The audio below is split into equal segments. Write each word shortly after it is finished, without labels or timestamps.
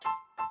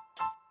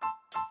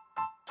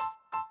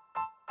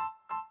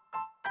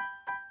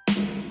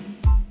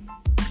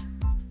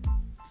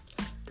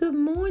Good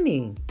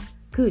morning.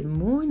 Good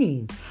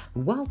morning.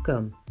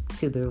 Welcome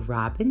to the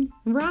Robin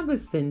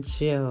Robinson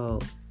Show.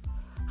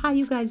 How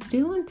you guys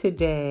doing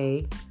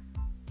today?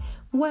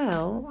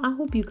 Well, I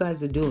hope you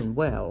guys are doing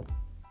well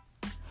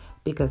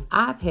because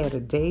I've had a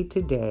day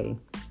today.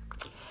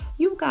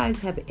 You guys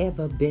have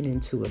ever been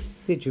into a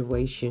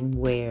situation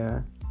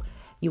where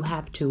you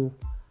have to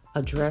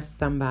address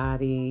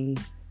somebody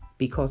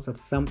because of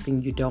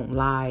something you don't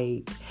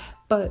like,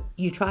 but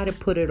you try to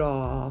put it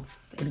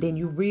off and then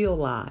you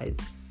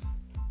realize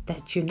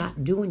that you're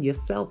not doing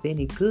yourself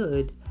any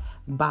good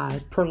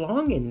by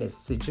prolonging this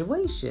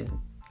situation.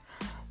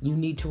 You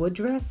need to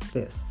address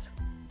this.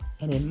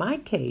 And in my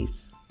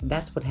case,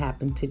 that's what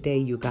happened today,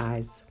 you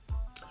guys.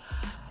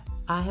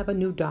 I have a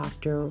new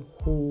doctor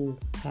who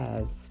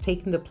has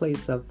taken the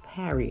place of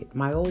Harriet,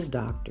 my old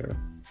doctor.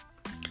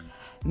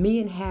 Me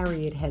and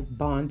Harriet had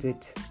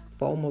bonded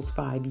for almost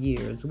 5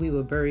 years. We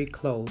were very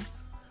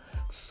close.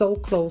 So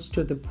close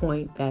to the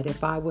point that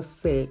if I was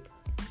sick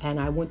and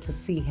I went to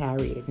see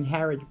Harriet, and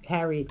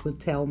Harriet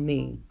would tell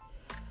me,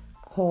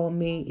 call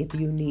me if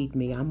you need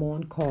me. I'm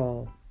on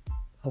call,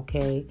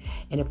 okay?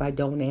 And if I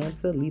don't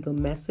answer, leave a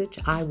message.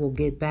 I will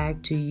get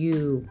back to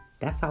you.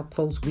 That's how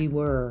close we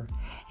were.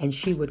 And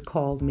she would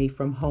call me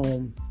from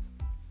home.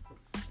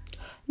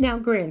 Now,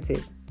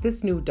 granted,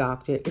 this new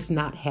doctor is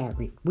not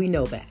Harriet. We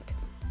know that.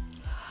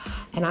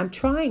 And I'm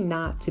trying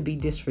not to be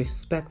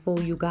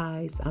disrespectful, you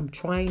guys. I'm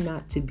trying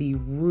not to be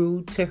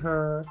rude to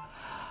her.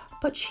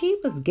 But she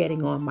was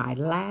getting on my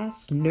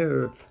last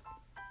nerve.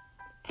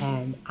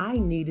 And I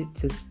needed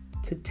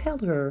to tell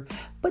her,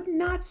 but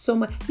not so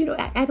much.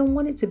 I don't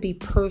want it to be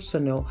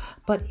personal.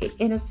 But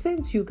in a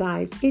sense, you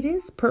guys, it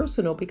is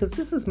personal because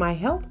this is my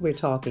health we're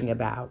talking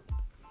about.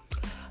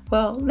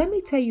 Well, let me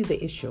tell you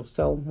the issue.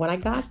 So when I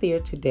got there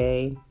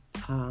today,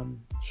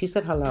 she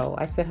said hello.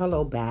 I said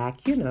hello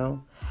back,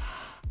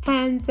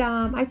 And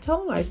I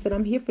told her, I said,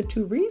 I'm here for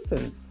 2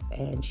 reasons.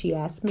 And she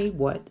asked me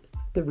what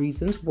the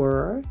reasons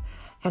were.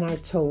 And I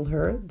told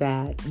her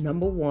that,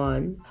 number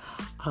one,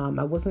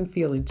 I wasn't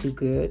feeling too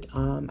good.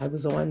 I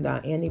was on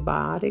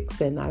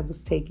antibiotics and I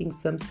was taking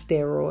some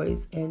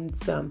steroids and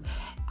some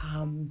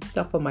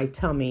stuff for my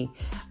tummy.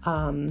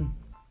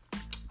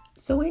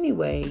 So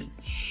anyway,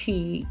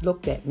 she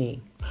looked at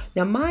me.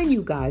 Now, mind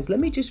you guys, let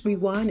me just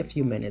rewind a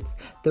few minutes.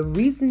 The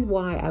reason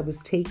why I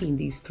was taking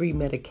these 3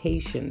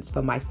 medications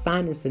for my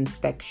sinus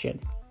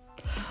infection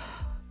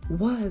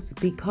was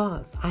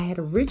because I had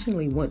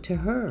originally went to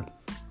her.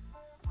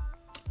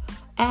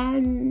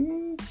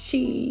 And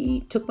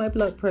she took my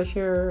blood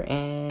pressure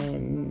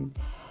and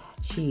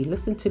she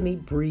listened to me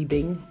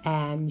breathing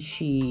and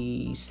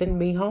she sent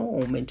me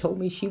home and told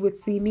me she would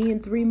see me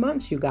in 3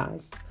 months, you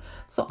guys.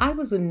 So I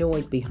was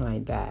annoyed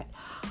behind that.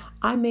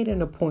 I made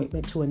an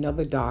appointment to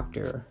another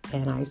doctor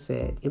and I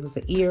said it was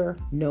an ear,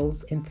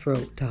 nose, and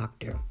throat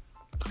doctor.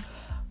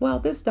 Well,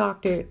 this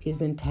doctor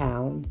is in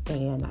town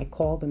and I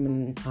called him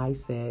and I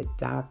said,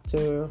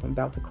 Doctor, I'm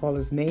about to call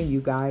his name,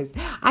 you guys.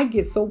 I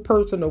get so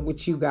personal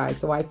with you guys,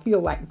 so I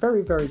feel like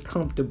very, very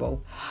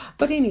comfortable.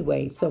 But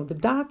anyway, so the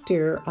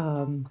doctor,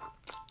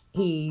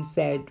 he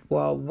said,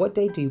 well, what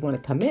day do you want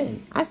to come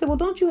in? I said, well,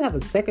 don't you have a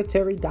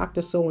secretary,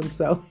 Dr.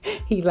 So-and-so?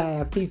 He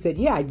laughed. He said,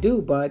 yeah, I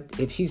do, but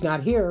if she's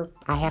not here,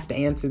 I have to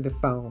answer the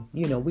phone.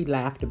 We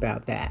laughed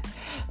about that.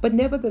 But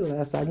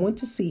nevertheless, I went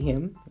to see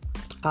him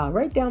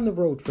right down the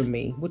road from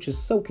me, which is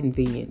so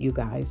convenient, you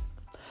guys.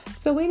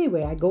 So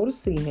anyway, I go to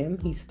see him.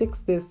 He sticks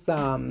this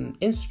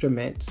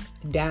instrument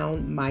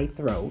down my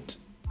throat.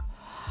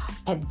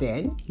 And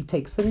then he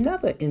takes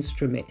another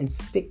instrument and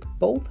stick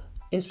both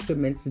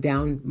instruments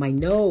down my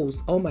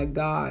nose. Oh my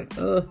God.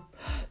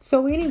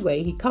 So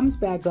anyway, he comes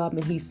back up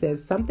and he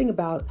says something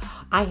about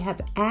I have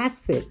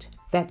acid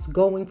that's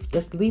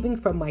leaving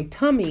from my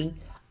tummy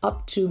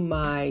up to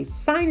my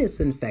sinus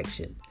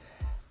infection.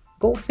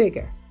 Go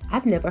figure.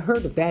 I've never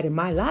heard of that in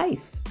my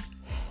life.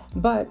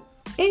 But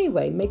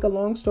anyway, make a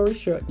long story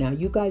short. Now,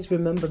 you guys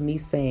remember me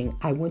saying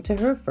I went to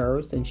her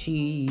first and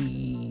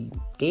she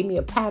gave me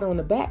a pat on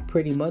the back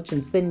pretty much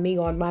and sent me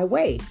on my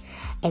way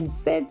and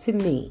said to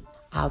me,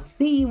 I'll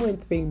see you in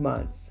 3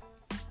 months.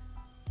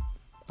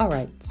 All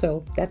right.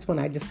 So that's when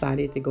I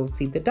decided to go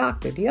see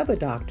the other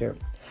doctor.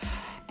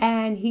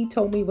 And he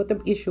told me what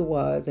the issue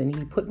was, and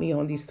he put me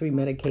on these 3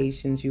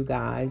 medications, you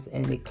guys,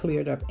 and it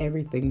cleared up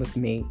everything with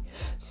me.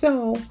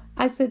 So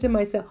I said to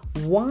myself,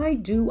 why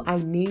do I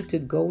need to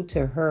go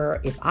to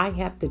her if I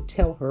have to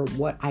tell her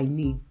what I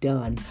need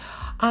done?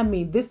 I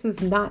mean, this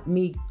is not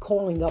me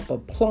calling up a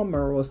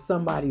plumber or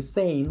somebody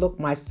saying, look,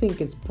 my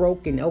sink is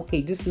broken.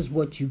 Okay, this is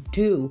what you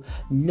do.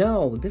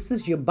 No, this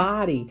is your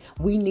body.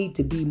 We need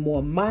to be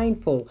more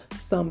mindful.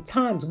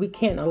 Sometimes we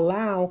can't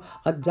allow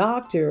a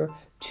doctor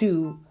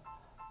to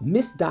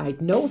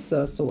misdiagnose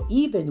us, or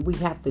even we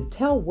have to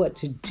tell what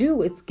to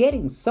do. It's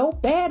getting so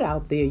bad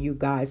out there, you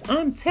guys.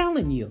 I'm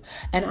telling you.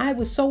 And I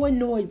was so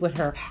annoyed with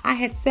her. I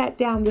had sat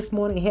down this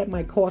morning, had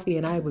my coffee,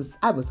 and I was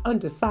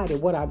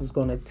undecided what I was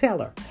going to tell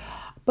her.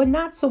 But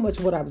not so much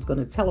what I was going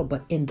to tell her,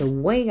 but in the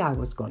way I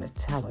was going to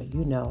tell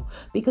her,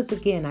 Because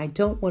again, I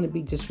don't want to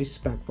be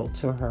disrespectful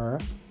to her.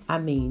 I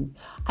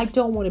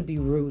don't want to be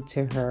rude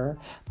to her,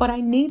 but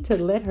I need to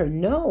let her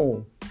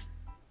know.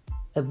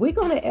 If we're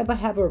going to ever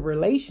have a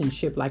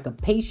relationship like a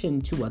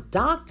patient to a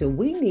doctor,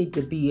 we need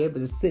to be able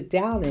to sit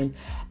down and,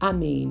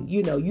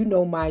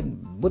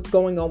 what's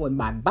going on with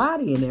my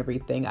body and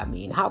everything.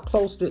 How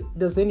close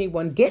does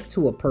anyone get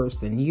to a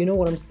person? You know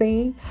what I'm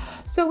saying?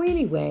 So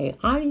anyway,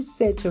 I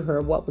said to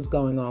her what was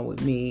going on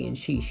with me, and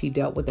she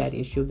dealt with that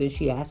issue. Then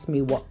she asked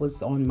me what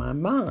was on my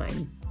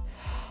mind.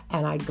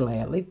 And I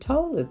gladly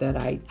told her that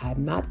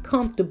I'm not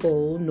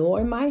comfortable, nor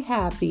am I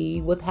happy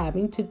with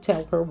having to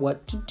tell her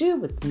what to do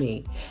with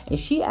me. And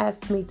she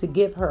asked me to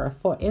give her,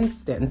 for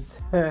instance,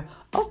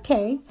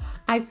 okay.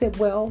 I said,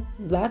 well,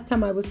 last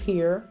time I was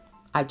here,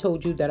 I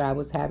told you that I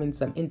was having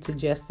some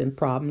indigestion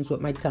problems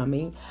with my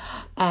tummy,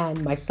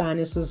 and my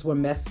sinuses were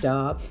messed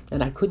up,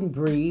 and I couldn't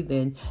breathe.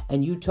 And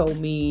you told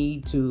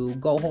me to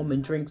go home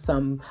and drink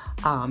some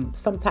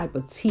type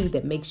of tea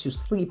that makes you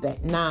sleep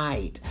at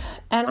night.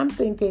 And I'm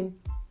thinking,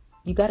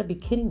 you got to be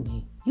kidding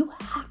me. You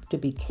have to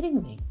be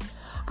kidding me.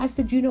 I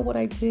said, you know what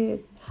I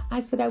did? I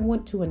said, I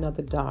went to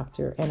another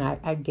doctor and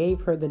I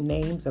gave her the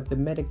names of the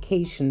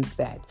medications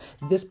that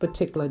this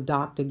particular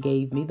doctor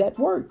gave me that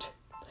worked.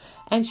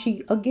 And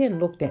she again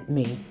looked at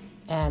me,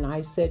 and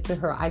I said to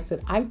her,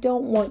 I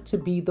don't want to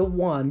be the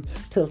one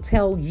to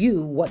tell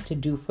you what to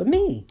do for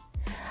me.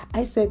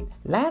 I said,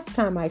 last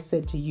time I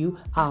said to you,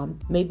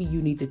 maybe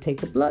you need to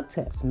take a blood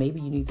test. Maybe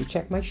you need to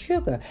check my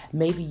sugar.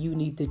 Maybe you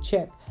need to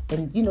check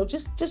and,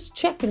 just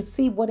check and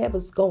see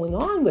whatever's going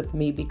on with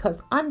me,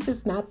 because I'm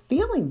just not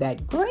feeling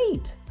that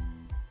great.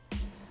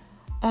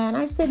 And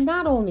I said,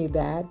 not only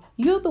that,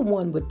 you're the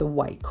one with the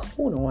white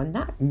coat on,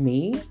 not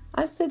me.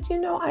 I said,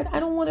 I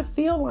don't want to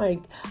feel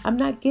like I'm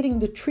not getting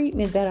the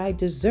treatment that I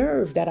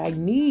deserve, that I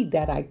need,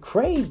 that I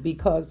crave,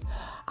 because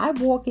I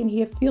walk in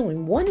here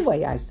feeling one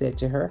way, I said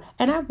to her,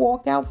 and I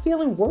walk out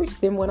feeling worse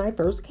than when I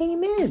first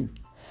came in.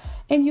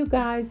 And you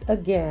guys,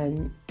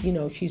 again,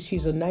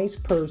 she's a nice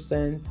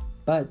person,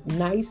 but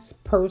nice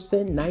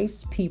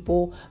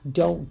people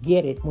don't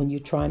get it when you're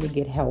trying to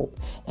get help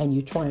and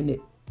you're trying to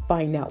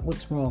find out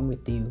what's wrong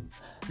with you.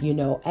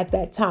 At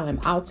that time,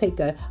 I'll take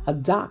a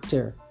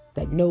doctor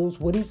that knows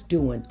what he's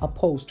doing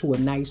opposed to a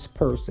nice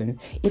person.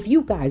 If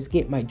you guys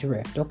get my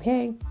drift,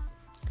 okay?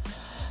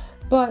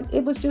 But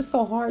it was just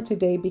so hard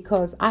today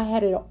because I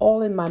had it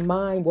all in my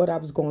mind what I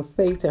was going to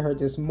say to her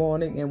this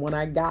morning. And when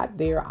I got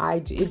there,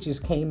 it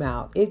just came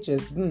out.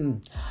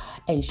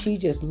 And she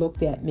just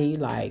looked at me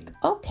like,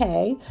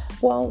 okay.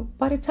 Well,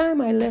 by the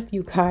time I left,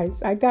 you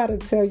guys, I got to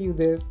tell you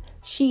this.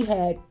 She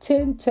had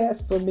 10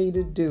 tests for me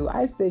to do.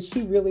 I said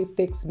she really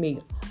fixed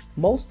me.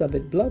 Most of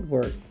it blood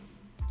work.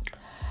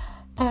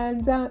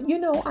 And,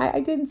 I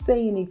didn't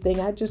say anything.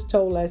 I just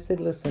told her, I said,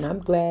 listen, I'm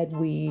glad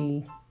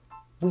we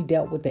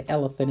dealt with the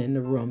elephant in the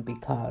room,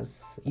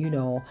 because,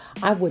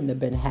 I wouldn't have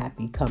been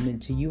happy coming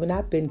to you. And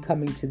I've been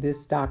coming to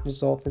this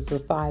doctor's office for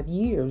 5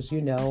 years,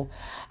 and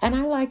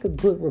I like a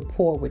good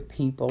rapport with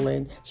people.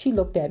 And she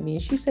looked at me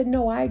and she said,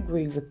 no, I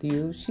agree with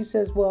you. She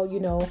says, well,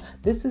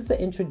 this is an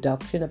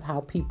introduction of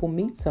how people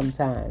meet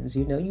sometimes.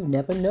 You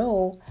never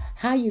know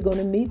how you're going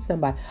to meet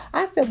somebody.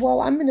 I said, well,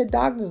 I'm in the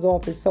doctor's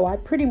office, so I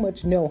pretty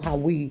much know how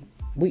we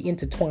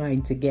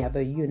intertwine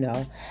together,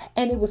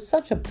 and it was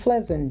such a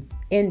pleasant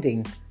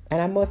ending.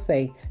 And I must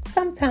say,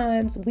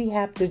 sometimes we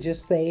have to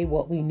just say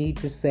what we need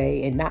to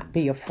say and not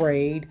be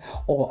afraid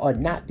or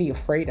not be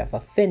afraid of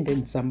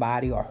offending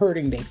somebody or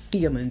hurting their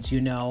feelings,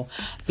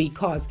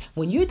 because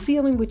when you're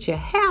dealing with your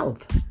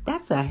health,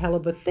 that's a hell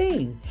of a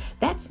thing.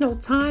 That's no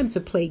time to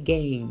play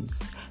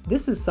games.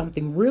 This is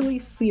something really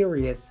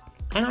serious.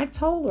 And I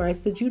told her, I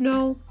said,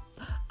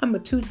 I'm a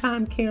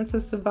 2-time cancer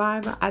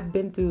survivor. I've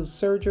been through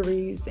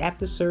surgeries,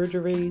 after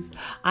surgeries.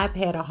 I've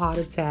had a heart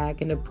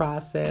attack in the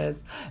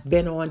process,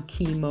 been on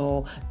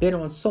chemo, been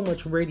on so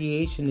much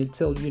radiation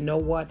until, you know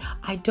what?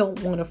 I don't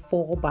want to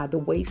fall by the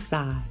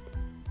wayside.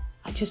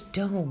 I just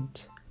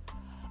don't.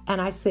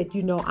 And I said,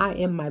 I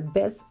am my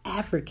best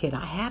advocate.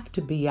 I have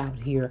to be out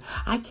here.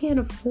 I can't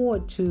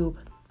afford to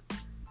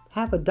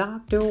have a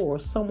doctor or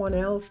someone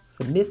else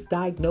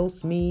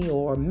misdiagnose me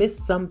or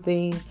miss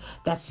something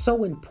that's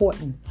so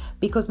important,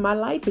 because my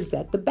life is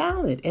at the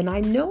balance and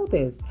I know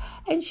this.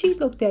 And she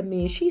looked at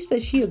me and she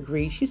said she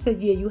agreed. She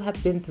said, yeah, you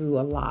have been through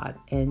a lot.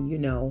 And,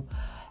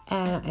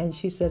 and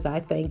she says, I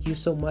thank you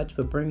so much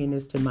for bringing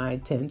this to my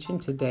attention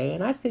today.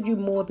 And I said, you're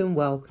more than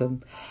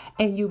welcome.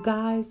 And you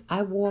guys,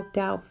 I walked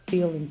out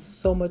feeling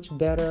so much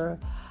better.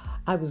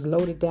 I was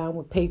loaded down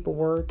with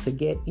paperwork to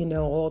get,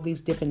 all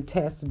these different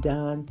tests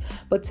done.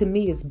 But to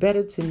me, it's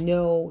better to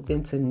know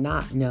than to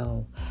not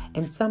know.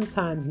 And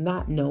sometimes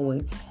not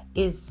knowing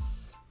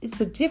is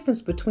the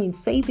difference between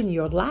saving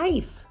your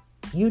life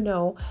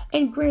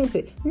And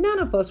granted, none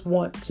of us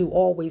want to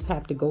always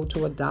have to go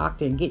to a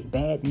doctor and get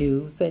bad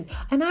news. And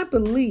I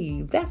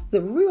believe that's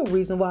the real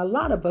reason why a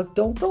lot of us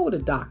don't go to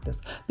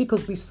doctors,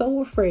 because we're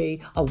so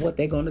afraid of what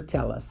they're going to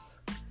tell us.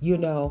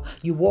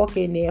 You walk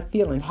in there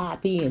feeling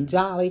happy and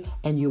jolly,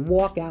 and you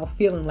walk out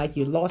feeling like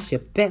you lost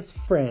your best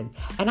friend.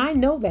 And I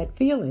know that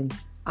feeling.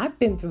 I've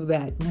been through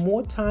that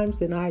more times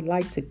than I'd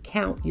like to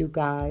count, you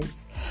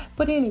guys.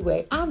 But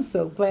anyway, I'm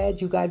so glad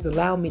you guys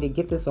allowed me to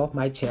get this off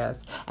my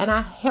chest. And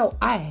I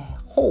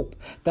hope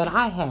that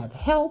I have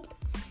helped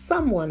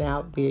someone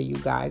out there, you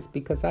guys,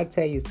 because I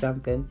tell you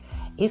something,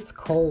 it's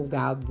cold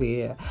out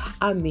there.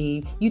 I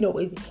mean,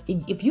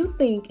 if you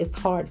think it's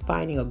hard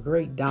finding a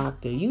great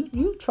doctor,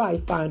 you try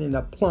finding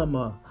a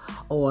plumber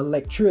or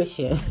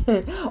electrician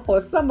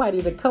or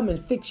somebody to come and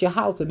fix your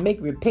house and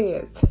make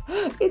repairs.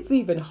 It's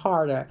even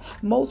harder.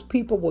 Most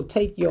people will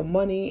take your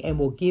money and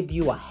will give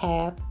you a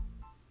half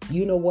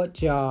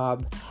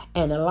job.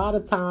 And a lot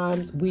of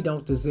times we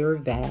don't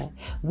deserve that.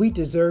 We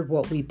deserve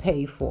what we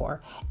pay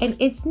for. And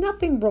it's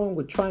nothing wrong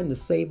with trying to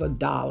save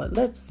 $1.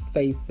 Let's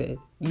face it,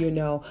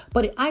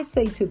 But I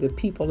say to the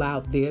people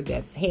out there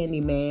that's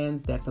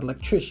handymans, that's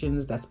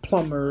electricians, that's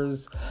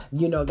plumbers,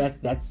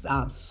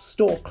 that's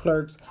store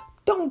clerks,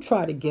 don't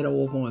try to get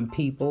over on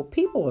people.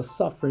 People are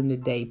suffering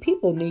today.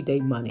 People need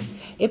their money.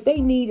 If they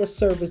need a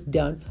service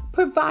done,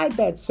 provide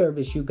that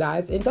service, you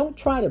guys. And don't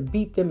try to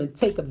beat them and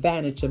take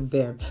advantage of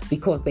them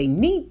because they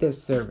need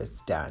this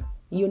service done.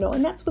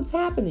 And that's what's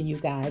happening, you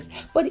guys.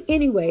 But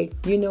anyway,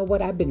 you know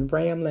what? I've been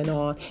rambling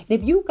on. And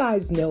if you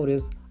guys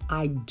notice,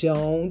 I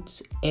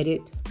don't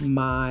edit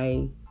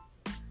my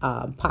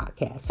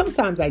podcast.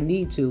 Sometimes I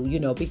need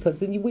to,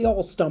 because we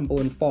all stumble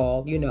and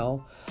fall,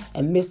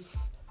 and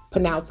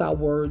mispronounce our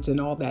words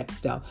and all that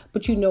stuff.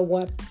 But you know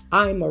what?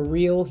 I'm a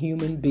real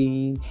human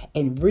being,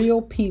 and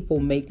real people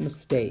make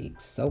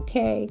mistakes,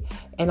 okay?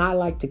 And I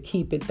like to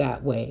keep it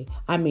that way.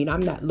 I mean,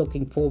 I'm not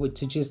looking forward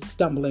to just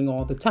stumbling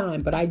all the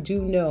time, but I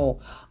do know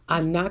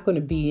I'm not going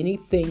to be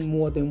anything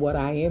more than what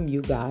I am,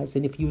 you guys.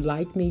 And if you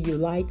like me, you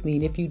like me.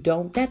 And if you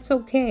don't, that's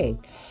okay.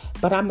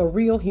 But I'm a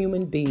real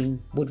human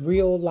being with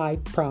real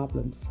life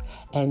problems.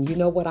 And you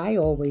know what I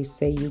always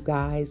say, you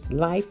guys?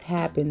 Life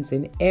happens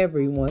in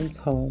everyone's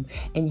home.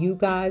 And you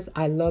guys,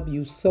 I love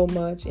you so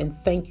much. And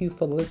thank you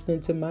for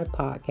listening to my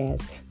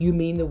podcast. You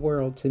mean the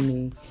world to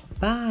me.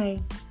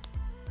 Bye.